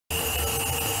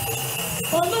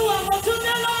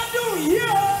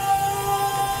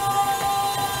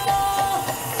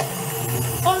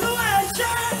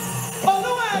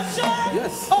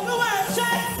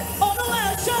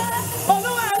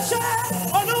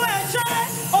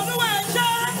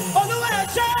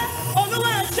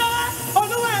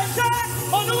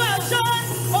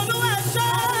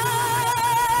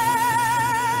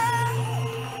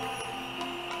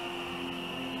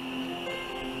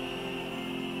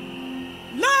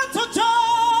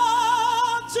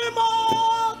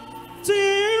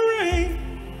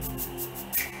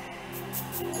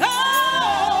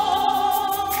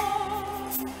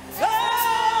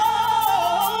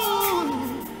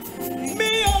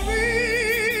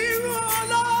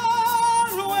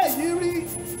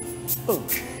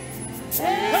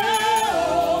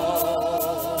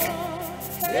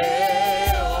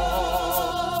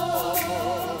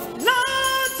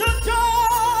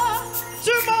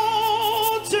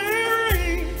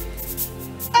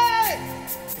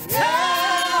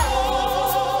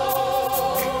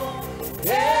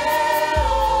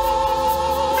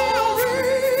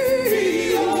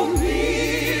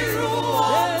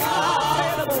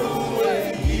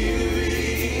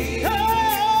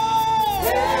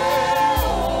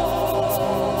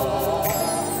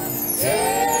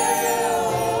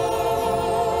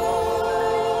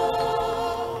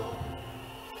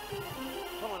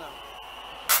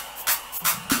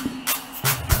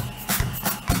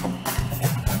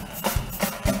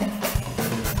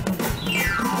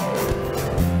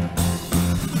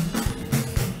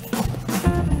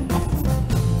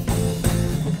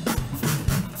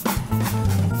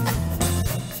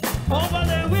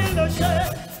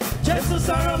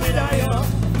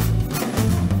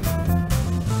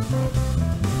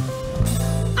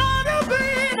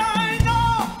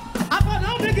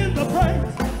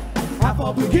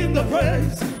Begin the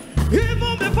praise,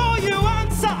 even before you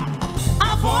answer.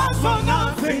 I for ask for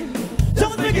nothing,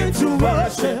 just begin to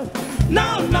worship.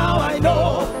 Now I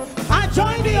know, I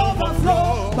join the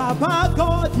overflow. Baba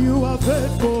God, you are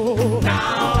faithful.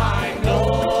 Now I know,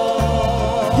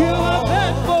 you are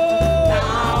faithful.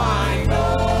 Now I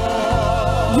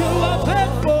know, you are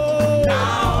faithful.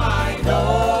 Now I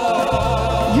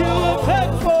know, you are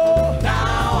faithful.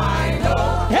 Now I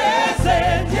know, yes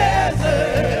and yes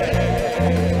and.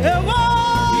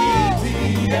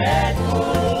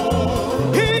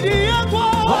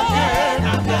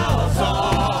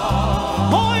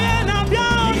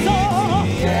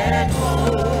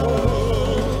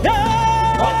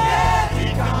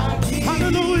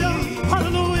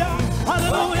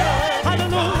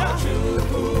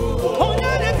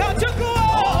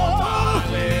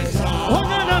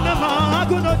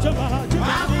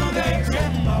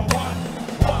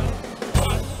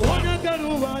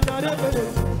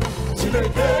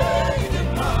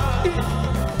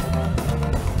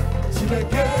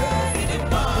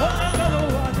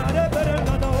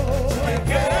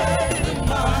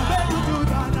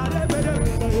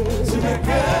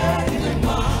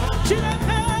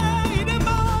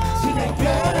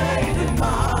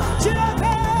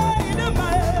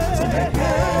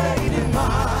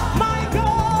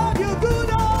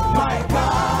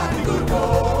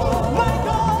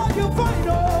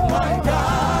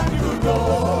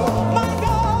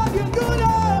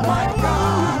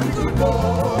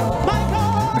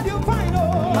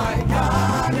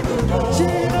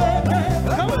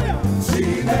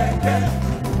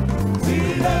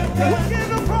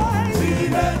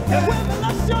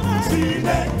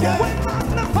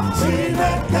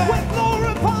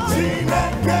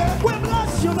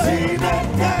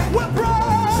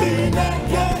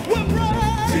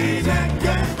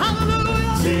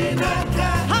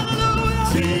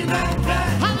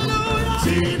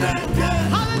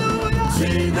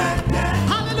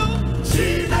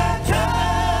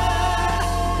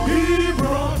 He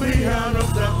brought me out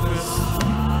of darkness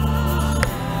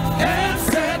and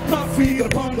set my feet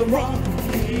upon the rock.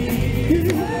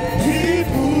 He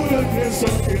put a kiss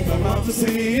in the mouth to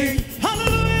sing.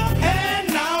 Hallelujah. And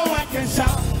now I can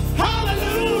shout.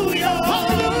 Hallelujah.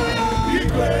 Hallelujah. He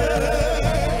great.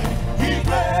 He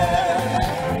great.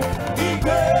 He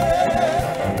great.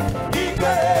 He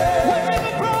great. When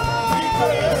the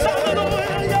praise.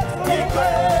 Hallelujah. Yes. He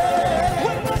great.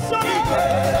 When the sun. He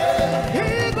great. He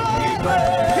great. He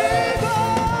great.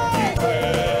 He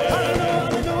great.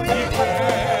 Hallelujah. He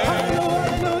great.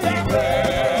 Hallelujah. He great.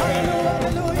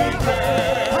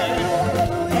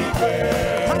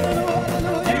 Hallelujah.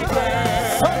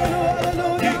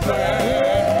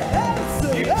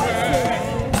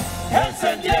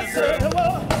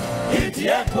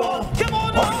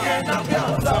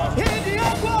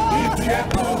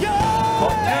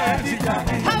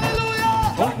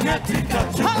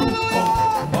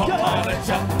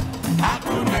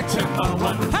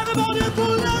 Everybody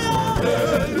pull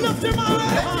lift him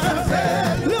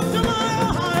higher, lift him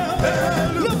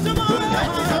higher, lift him higher,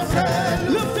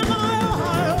 lift him higher,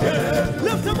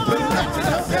 lift him higher,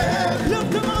 lift him higher,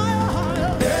 lift him higher.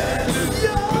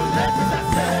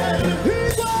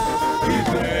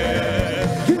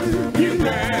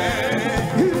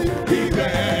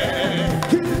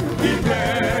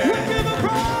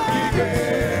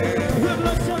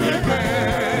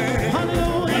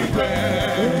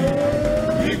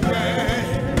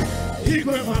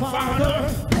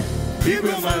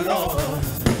 My Lord,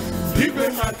 He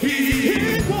been my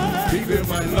King, He been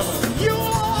my Lord. You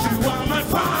are my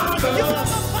Father,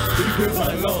 He been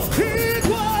my Lord, He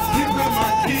been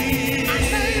my King.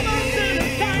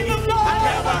 I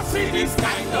never seen this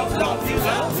kind of love. You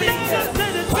love